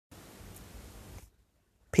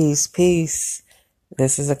Peace, peace.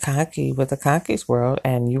 This is Akanki with Akanki's World,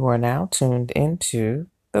 and you are now tuned into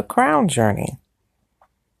the Crown Journey.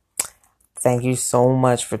 Thank you so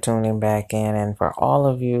much for tuning back in, and for all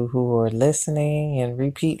of you who are listening and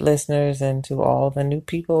repeat listeners, and to all the new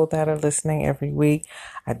people that are listening every week.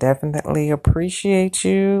 I definitely appreciate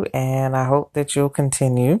you, and I hope that you'll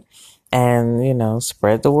continue and,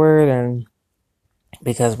 spread the word, and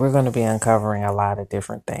because we're going to be uncovering a lot of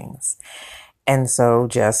different things. And so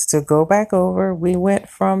just to go back over, we went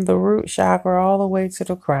from the root chakra all the way to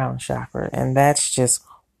the crown chakra. And that's just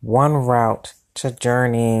one route to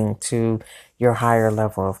journeying to your higher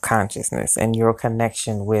level of consciousness and your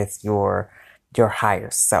connection with your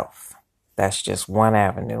higher self. That's just one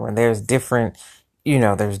avenue. And there's different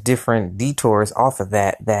detours off of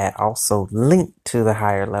that also link to the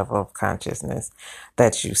higher level of consciousness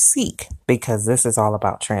that you seek, because this is all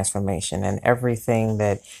about transformation, and everything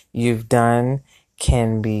that you've done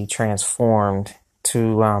can be transformed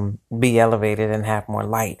to be elevated and have more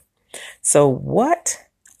light. So what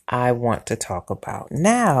I want to talk about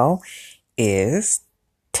now is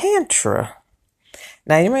Tantra.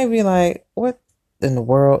 Now you may be like, what in the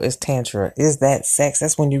world is Tantra? Is that sex?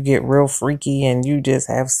 That's when you get real freaky and you just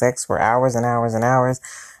have sex for hours and hours and hours.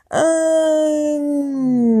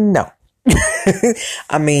 No.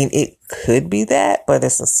 I mean, it could be that, but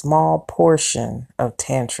it's a small portion of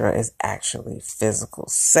Tantra is actually physical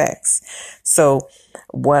sex. So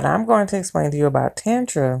what I'm going to explain to you about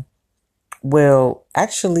Tantra will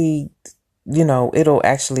actually, it'll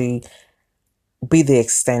actually be the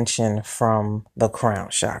extension from the crown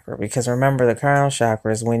chakra, because remember, the crown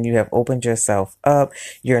chakra is when you have opened yourself up,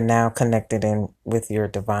 you're now connected in with your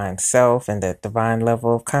divine self and that divine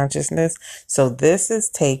level of consciousness. So this is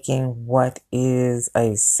taking what is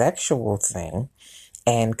a sexual thing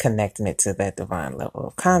and connecting it to that divine level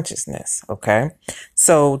of consciousness. Okay.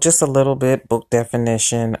 So just a little bit book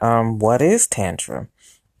definition. What is Tantra?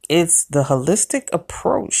 It's the holistic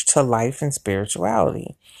approach to life and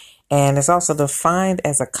spirituality. And it's also defined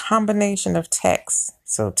as a combination of texts.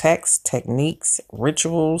 So texts, techniques,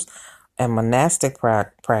 rituals, and monastic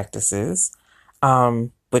practices,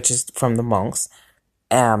 which is from the monks,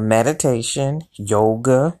 meditation,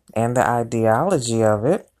 yoga, and the ideology of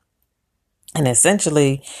it. And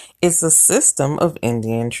essentially, it's a system of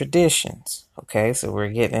Indian traditions. Okay, so we're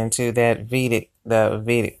getting into the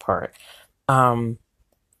Vedic part.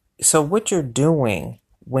 So what you're doing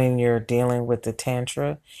when you're dealing with the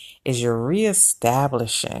Tantra is you're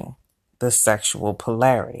reestablishing the sexual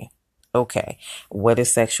polarity. Okay, what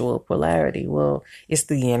is sexual polarity? Well, it's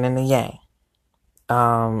the yin and the yang.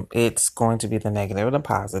 It's going to be the negative and the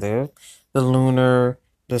positive, the lunar,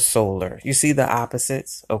 the solar. You see the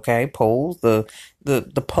opposites, okay? Poles, the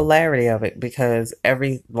polarity of it, because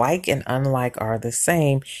every like and unlike are the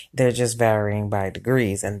same. They're just varying by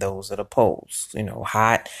degrees, and those are the poles.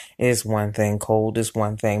 Hot is one thing, cold is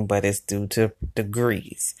one thing, but it's due to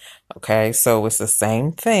degrees. Okay, so it's the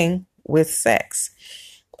same thing with sex.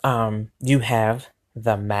 You have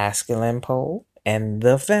the masculine pole and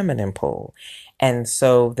the feminine pole. And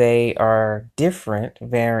so they are different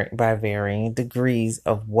by varying degrees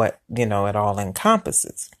of what, it all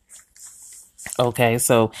encompasses. Okay,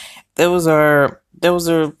 so those are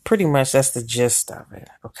pretty much, that's the gist of it.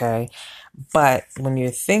 Okay, but when you're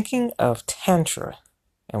thinking of Tantra,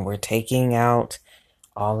 and we're taking out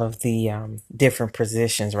all of the different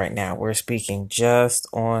positions right now, we're speaking just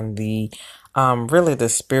on the really the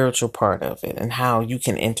spiritual part of it, and how you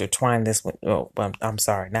can intertwine this with, I'm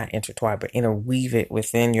sorry, not intertwine, but interweave it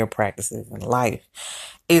within your practices in life.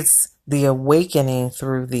 It's the awakening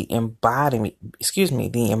through the embodiment,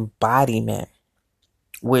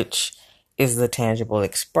 which is the tangible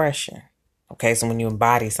expression. Okay, so when you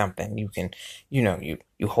embody something, you can, you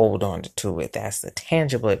hold on to it. That's the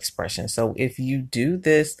tangible expression. So if you do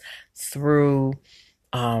this through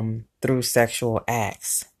sexual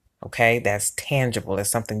acts, okay, that's tangible.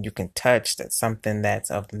 That's something you can touch. That's something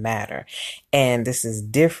that's of matter. And this is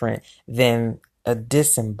different than a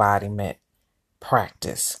disembodiment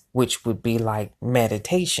practice, which would be like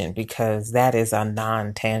meditation, because that is a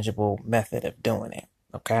non-tangible method of doing it.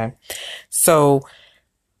 Okay, so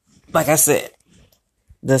like I said,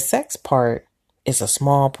 the sex part is a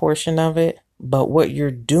small portion of it, but what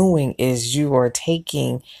you're doing is you are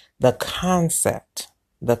taking the concept,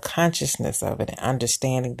 the consciousness of it, and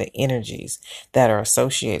understanding the energies that are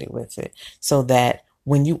associated with it, so that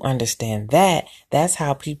when you understand that, that's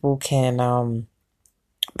how people can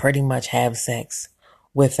pretty much have sex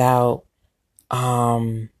without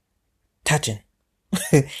touching.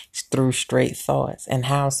 through straight thoughts, and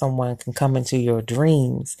how someone can come into your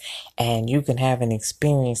dreams and you can have an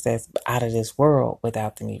experience that's out of this world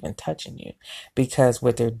without them even touching you. Because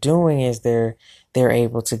what they're doing is they're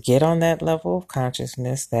able to get on that level of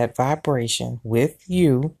consciousness, that vibration with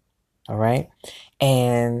you, all right?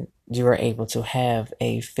 And you are able to have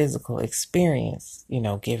a physical experience,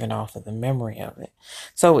 given off of the memory of it.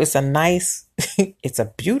 So it's a nice, it's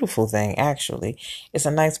a beautiful thing, actually. It's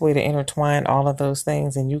a nice way to intertwine all of those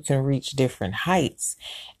things, and you can reach different heights.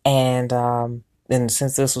 And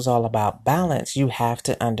since this was all about balance, you have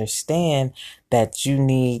to understand that you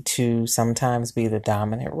need to sometimes be the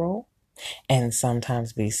dominant role and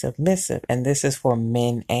sometimes be submissive. And this is for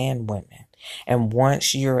men and women. And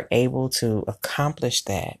once you're able to accomplish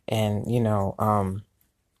that and,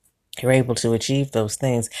 you're able to achieve those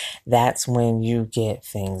things, that's when you get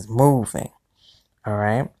things moving. All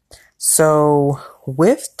right. So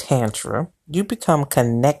with Tantra, you become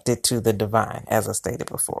connected to the divine, as I stated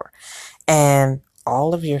before. And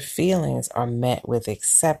all of your feelings are met with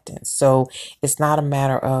acceptance. So it's not a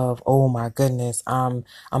matter of, oh my goodness, I'm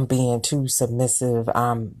being too submissive,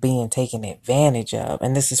 I'm being taken advantage of.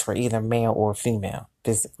 And this is for either male or female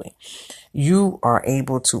physically. You are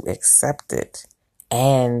able to accept it,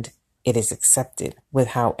 and it is accepted with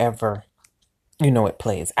however it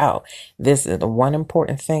plays out. This is the one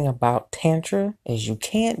important thing about Tantra is you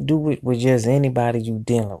can't do it with just anybody you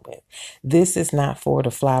dealing with. This is not for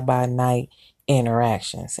the fly-by-night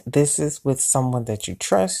interactions. This is with someone that you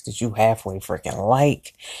trust, that you halfway freaking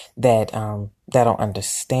like, that'll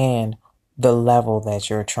understand the level that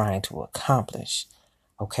you're trying to accomplish.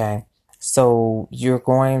 Okay? So you're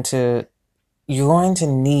going to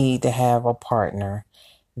need to have a partner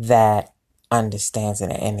that understands it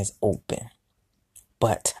and is open.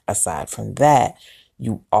 But aside from that,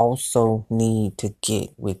 you also need to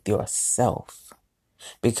get with yourself.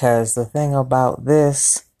 Because the thing about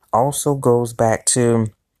this also goes back to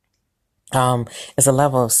it's a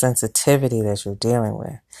level of sensitivity that you're dealing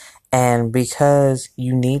with. And because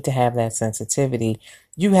you need to have that sensitivity,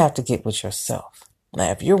 you have to get with yourself. Now,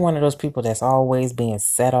 if you're one of those people that's always being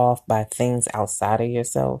set off by things outside of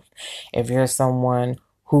yourself, if you're someone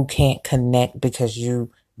who can't connect because you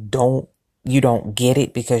don't get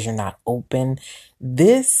it because you're not open,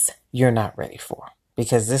 this you're not ready for,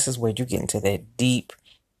 because this is where you get into that deep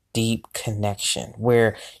connection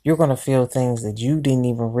where you're going to feel things that you didn't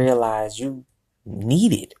even realize you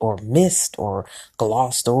needed or missed or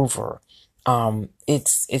glossed over.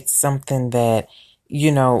 It's something that,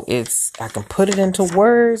 I can put it into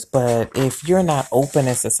words, but if you're not open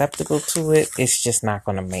and susceptible to it, it's just not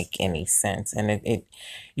going to make any sense. And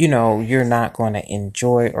you're not going to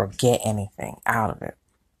enjoy or get anything out of it.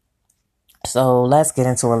 So let's get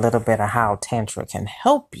into a little bit of how Tantra can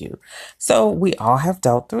help you. So we all have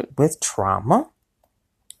dealt with trauma.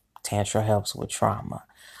 Tantra helps with trauma.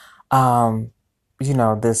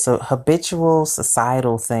 This habitual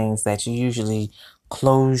societal things that you usually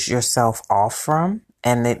close yourself off from,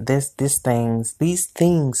 and these things,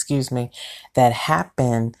 that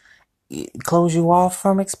happen close you off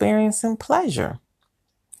from experiencing pleasure.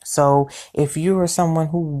 So if you are someone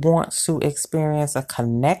who wants to experience a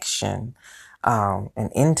connection, an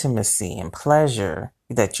intimacy and pleasure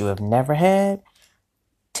that you have never had,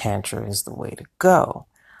 Tantra is the way to go.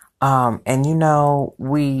 And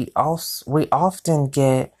we often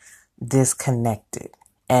get disconnected,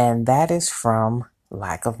 and that is from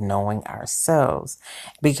lack of knowing ourselves.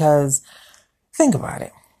 Because think about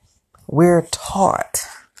it. We're taught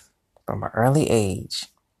from an early age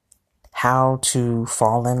how to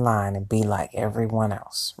fall in line and be like everyone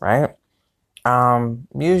else, right?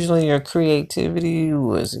 Usually your creativity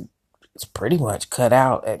it's pretty much cut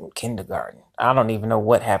out at kindergarten. I don't even know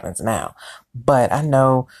what happens now. But I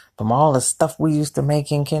know from all the stuff we used to make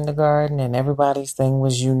in kindergarten, and everybody's thing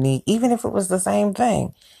was unique, even if it was the same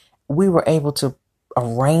thing, we were able to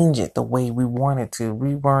arrange it the way we wanted to.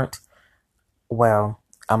 We weren't, well,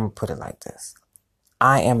 I'm going to put it like this.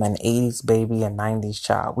 I am an 80s baby, a 90s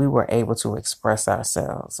child. We were able to express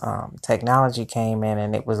ourselves. Technology came in,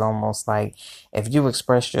 and it was almost like if you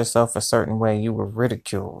expressed yourself a certain way, you were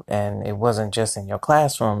ridiculed. And it wasn't just in your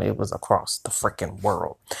classroom, it was across the freaking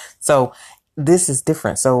world. So this is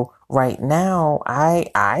different. So right now,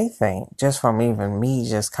 I think, just from even me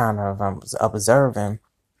just kind of observing,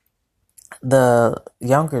 the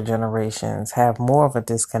younger generations have more of a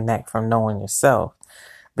disconnect from knowing yourself.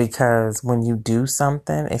 Because when you do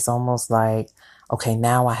something, it's almost like, okay,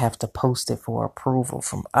 now I have to post it for approval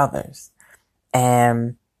from others.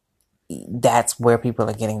 And that's where people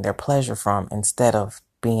are getting their pleasure from, instead of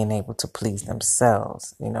being able to please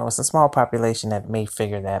themselves. It's a small population that may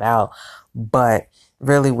figure that out, but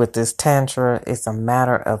really with this Tantra, it's a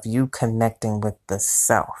matter of you connecting with the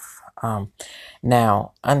self.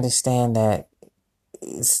 Now, understand that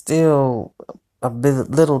it's still a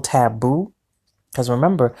little taboo, because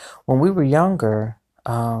remember, when we were younger,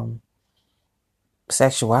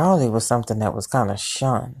 sexuality was something that was kind of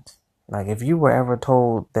shunned. Like if you were ever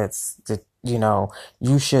told that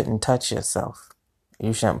you shouldn't touch yourself,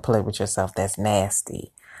 you shouldn't play with yourself, that's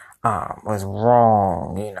nasty, was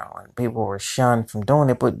wrong, and people were shunned from doing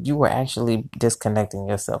it, but you were actually disconnecting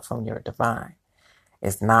yourself from your divine.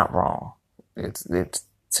 It's not wrong. It's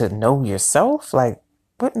to know yourself. Like,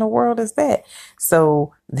 what in the world is that?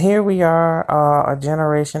 So here we are, a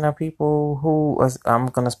generation of people I'm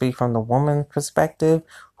going to speak from the woman perspective,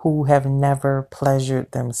 who have never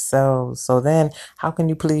pleasured themselves. So then how can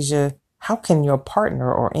your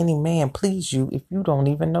partner or any man please you if you don't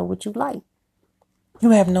even know what you like? You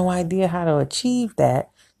have no idea how to achieve that,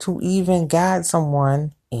 to even guide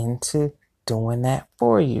someone into doing that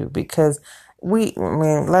for you. Because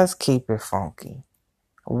let's keep it funky.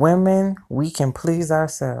 Women, we can please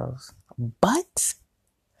ourselves, but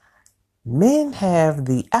men have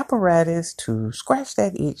the apparatus to scratch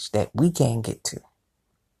that itch that we can't get to.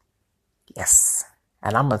 Yes.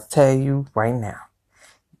 And I'm going to tell you right now,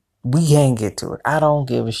 we can't get to it. I don't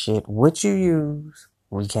give a shit what you use.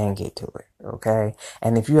 We can't get to it. Okay.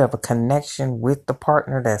 And if you have a connection with the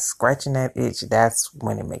partner that's scratching that itch, that's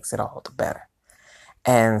when it makes it all the better.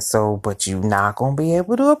 And so, but you're not going to be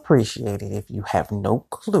able to appreciate it if you have no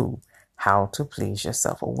clue how to please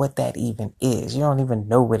yourself or what that even is. You don't even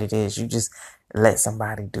know what it is. You just let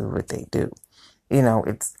somebody do what they do.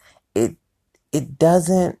 It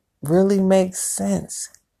doesn't really make sense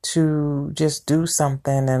to just do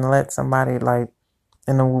something and let somebody, like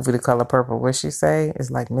in the movie The Color Purple, what she say? It's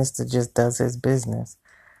like Mr. just does his business.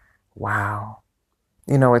 Wow.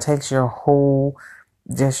 It takes your whole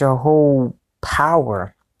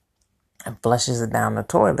power and flushes it down the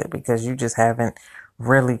toilet because you just haven't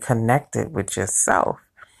really connected with yourself.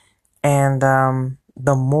 And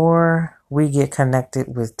the more we get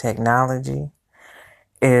connected with technology,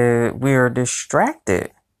 we are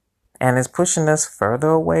distracted, and it's pushing us further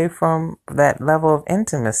away from that level of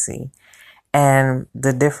intimacy and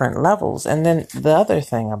the different levels. And then the other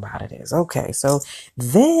thing about it is, okay, so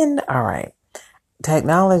then, all right,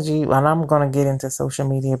 technology, and I'm going to get into social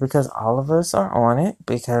media because all of us are on it,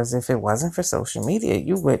 because if it wasn't for social media,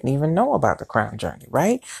 you wouldn't even know about the crown journey,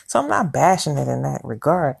 right? So I'm not bashing it in that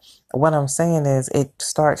regard. What I'm saying is it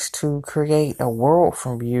starts to create a world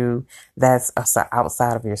from you that's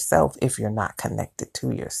outside of yourself if you're not connected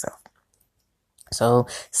to yourself. So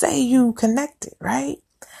say you connected, right?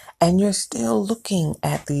 And you're still looking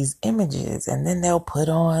at these images, and then they'll put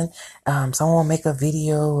on, someone will make a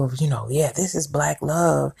video of, yeah, this is Black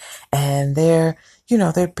love. And they're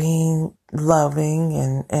being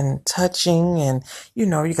loving and touching. And, you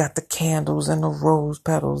got the candles and the rose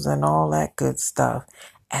petals and all that good stuff.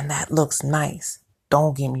 And that looks nice.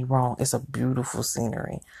 Don't get me wrong. It's a beautiful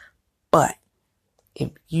scenery. But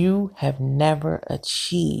if you have never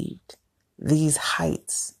achieved these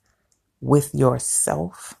heights with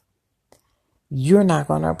yourself, you're not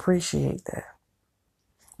going to appreciate that,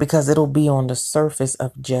 because it'll be on the surface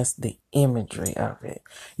of just the imagery of it.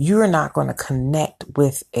 You're not going to connect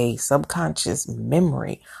with a subconscious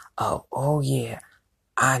memory of, oh yeah,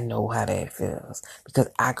 I know how that feels because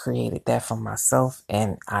I created that for myself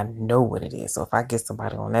and I know what it is. So if I get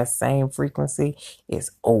somebody on that same frequency,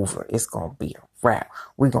 it's over. It's going to be a wrap.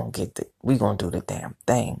 We're going to do the damn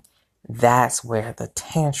thing. That's where the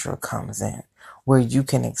Tantra comes in, where you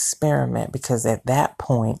can experiment, because at that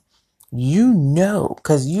point,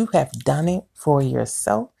 because you have done it for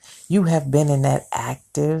yourself. You have been in that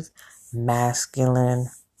active, masculine,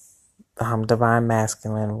 divine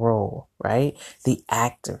masculine role, right? The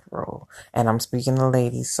active role. And I'm speaking to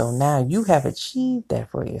ladies. So now you have achieved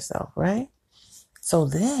that for yourself, right? So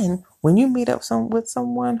then when you meet up with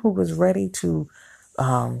someone who was ready to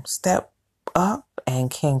step up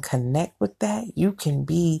and can connect with that, you can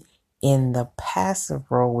be in the passive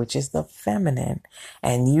role, which is the feminine,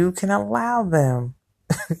 and you can allow them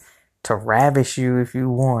to ravish you if you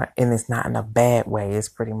want. And it's not in a bad way. It's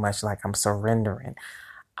pretty much like I'm surrendering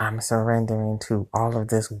to all of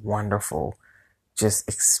this wonderful just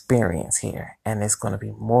experience here. And it's going to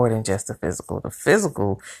be more than just the physical. The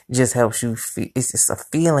physical just helps you feel, it's just a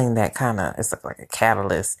feeling that it's like a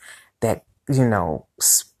catalyst that,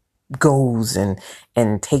 goes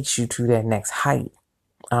and takes you to that next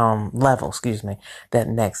level, that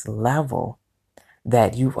next level.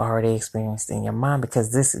 that you've already experienced in your mind,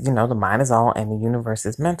 because this, the mind is all and the universe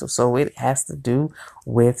is mental. So it has to do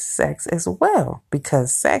with sex as well,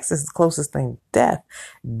 because sex is the closest thing to death.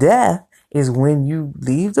 Death is when you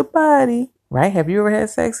leave the body, right? Have you ever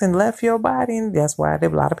had sex and left your body? And that's why a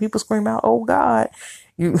lot of people scream out, "Oh God,"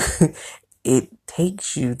 you, it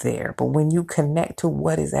takes you there. But when you connect to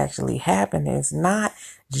what is actually happening, it's not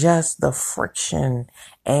just the friction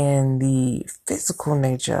and the physical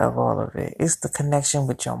nature of all of it. It's the connection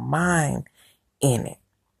with your mind in it.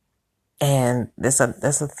 And that's a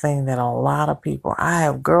thing that a lot of people, I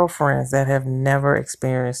have girlfriends that have never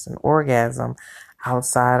experienced an orgasm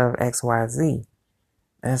outside of XYZ.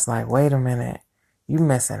 And it's like, wait a minute, you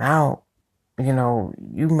missing out.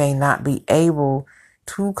 You may not be able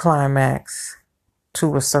to climax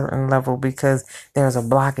to a certain level because there's a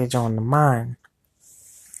blockage on the mind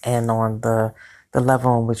and on the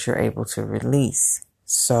level in which you're able to release.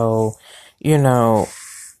 So,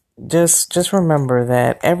 just remember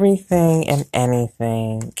that everything and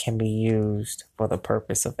anything can be used for the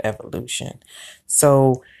purpose of evolution.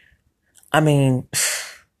 So,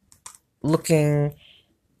 looking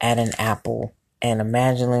at an apple and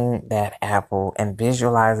imagining that apple and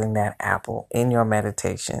visualizing that apple in your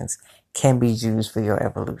meditations can be used for your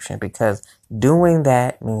evolution, because doing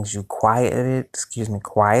that means you quieted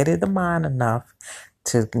the mind enough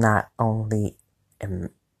to not only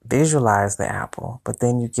visualize the apple, but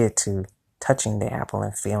then you get to touching the apple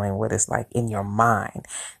and feeling what it's like in your mind.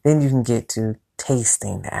 Then you can get to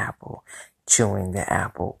tasting the apple, chewing the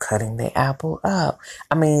apple, cutting the apple up.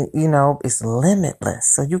 It's limitless.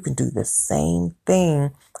 So you can do the same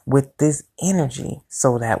thing with this energy,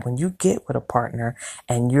 so that when you get with a partner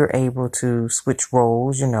and you're able to switch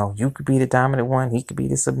roles, you could be the dominant one, he could be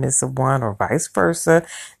the submissive one, or vice versa.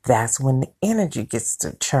 That's when the energy gets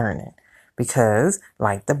to churning. Because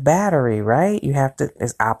like the battery, right?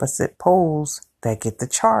 It's opposite poles that get the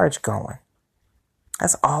charge going.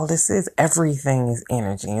 That's all this is. Everything is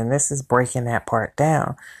energy. And this is breaking that part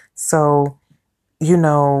down. So,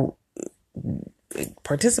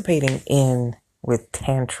 participating with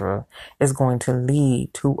Tantra is going to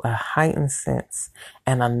lead to a heightened sense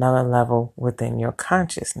and another level within your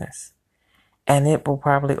consciousness. And it will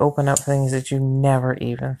probably open up things that you never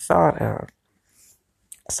even thought of.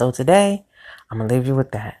 So today, I'm going to leave you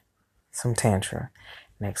with that. Some Tantra.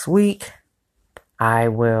 Next week, I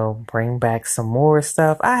will bring back some more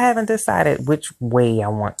stuff. I haven't decided which way I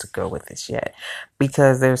want to go with this yet,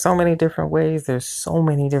 because there's so many different ways. There's so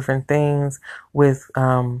many different things with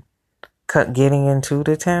getting into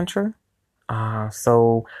the Tantra.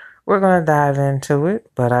 So we're going to dive into it,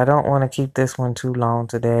 but I don't want to keep this one too long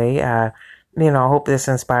today. I hope this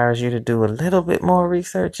inspires you to do a little bit more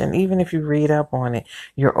research. And even if you read up on it,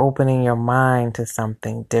 you're opening your mind to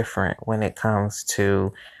something different when it comes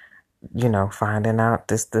to, finding out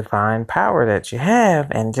this divine power that you have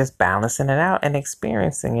and just balancing it out and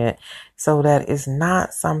experiencing it, so that it's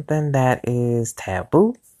not something that is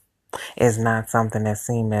taboo. It's not something that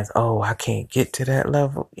seems as, oh, I can't get to that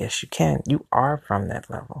level. Yes, you can. You are from that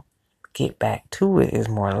level. Get back to it is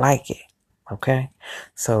more like it. Okay,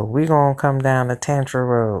 so we're going to come down the Tantra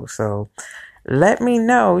road. So let me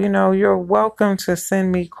know, you're welcome to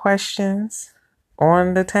send me questions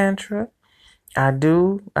on the Tantra. I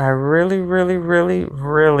really, really, really,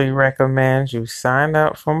 really recommend you sign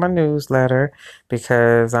up for my newsletter,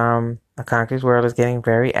 because the Concrete World is getting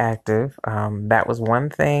very active. That was one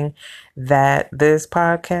thing that this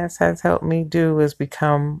podcast has helped me do, is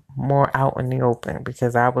become more out in the open,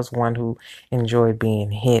 because I was one who enjoyed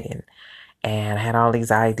being hidden and had all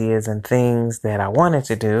these ideas and things that I wanted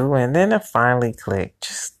to do. And then it finally clicked,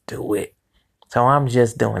 just do it. So I'm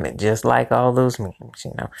just doing it, just like all those memes,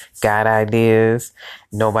 got ideas,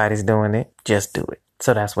 nobody's doing it, just do it.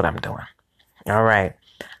 So that's what I'm doing. All right.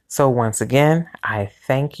 So once again, I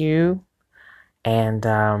thank you. And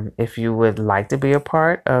if you would like to be a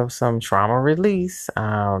part of some trauma release,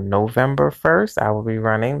 November 1st, I will be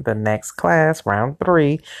running the next class, round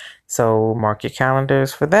 3. So mark your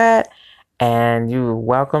calendars for that. And you're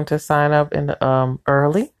welcome to sign up in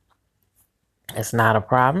early. It's not a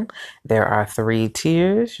problem. There are 3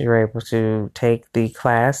 tiers. You're able to take the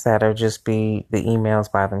class that'll just be the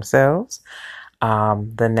emails by themselves.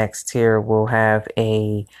 The next tier will have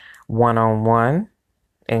a one-on-one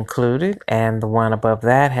included, and the one above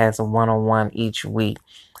that has a one-on-one each week,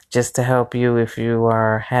 just to help you if you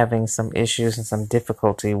are having some issues and some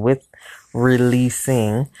difficulty with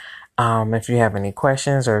releasing. If you have any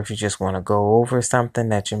questions, or if you just want to go over something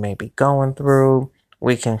that you may be going through,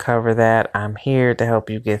 we can cover that. I'm here to help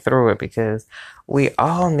you get through it, because we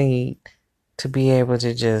all need to be able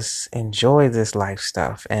to just enjoy this life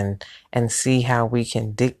stuff and see how we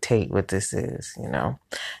can dictate what this is, you know.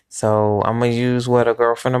 So I'm gonna use what a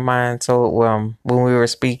girlfriend of mine told, well, when we were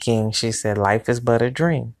speaking, she said, life is but a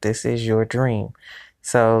dream. This is your dream.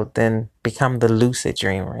 So then become the lucid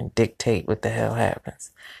dreamer and dictate what the hell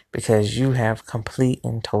happens, because you have complete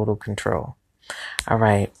and total control. All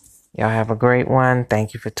right. Y'all have a great one.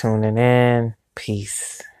 Thank you for tuning in.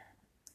 Peace.